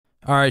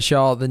All right,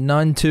 y'all. The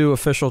Nun 2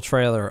 official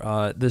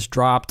trailer. This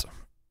dropped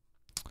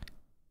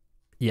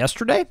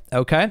yesterday.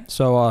 Okay,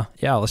 so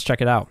yeah, let's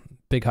check it out.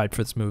 Big hype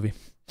for this movie.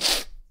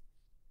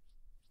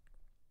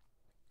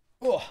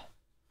 Oh.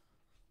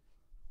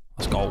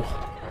 Let's go.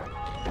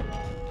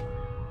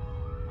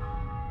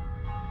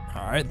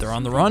 All right, they're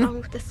on the run.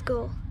 Wrong with the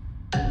school.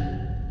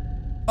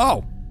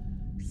 Oh.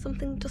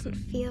 Something doesn't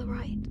feel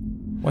right.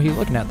 What are you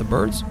looking at? The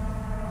birds?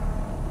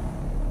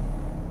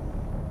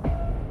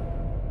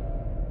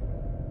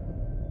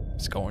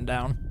 It's going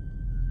down.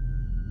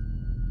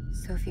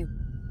 Sophie,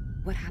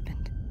 what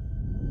happened?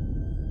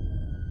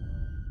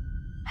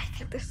 I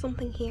think there's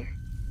something here.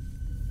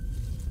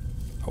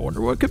 I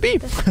wonder what it could be.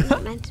 That's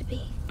not meant to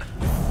be.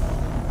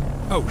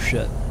 Oh,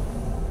 shit.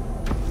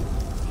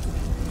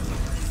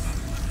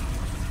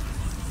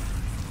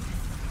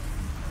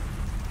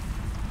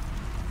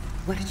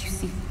 What did you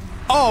see?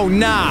 Oh,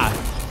 nah.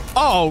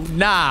 Oh,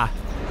 nah.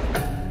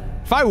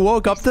 If I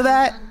woke up to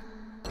that...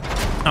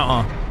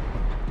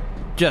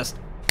 Just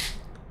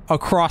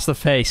across the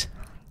face.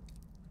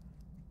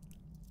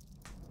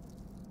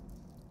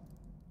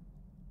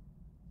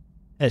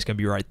 It's gonna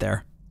be right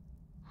there.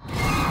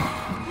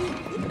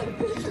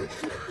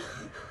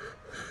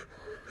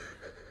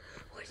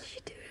 What did she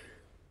do?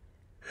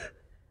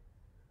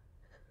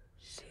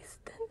 She's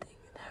standing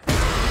there.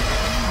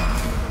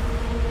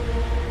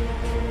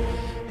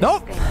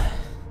 Nope.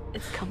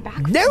 It's come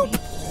back. Nope.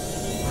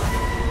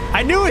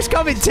 I knew it was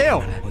coming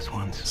too.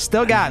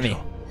 Still got me.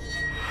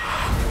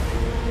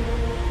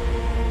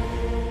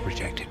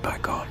 Rejected by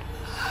God.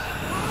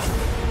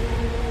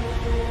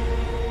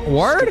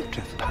 Word?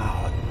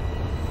 Power.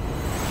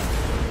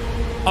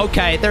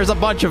 Okay, there's a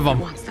bunch of them.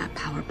 Wants that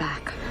power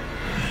back.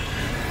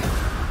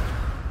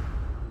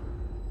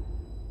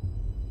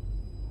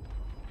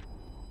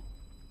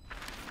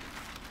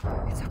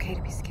 It's okay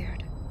to be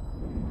scared.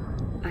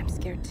 I'm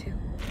scared too.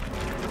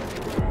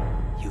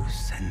 You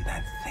send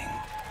that thing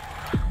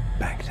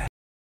back to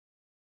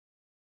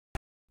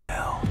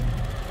hell.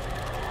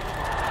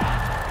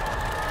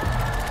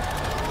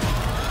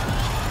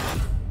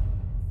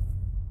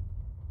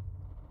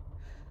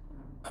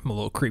 I'm a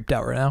little creeped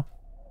out right now.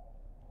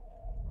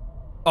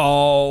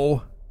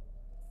 Oh.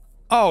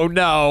 Oh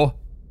no.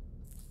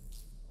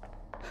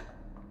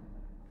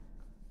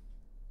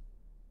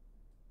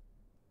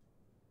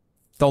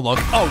 Don't look.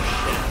 Oh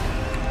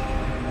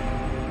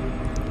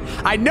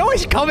shit. I know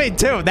he's coming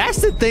too. That's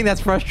the thing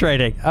that's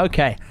frustrating.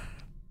 Okay.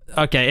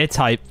 Okay, it's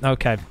hype.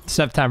 Okay.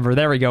 September.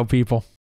 There we go, people.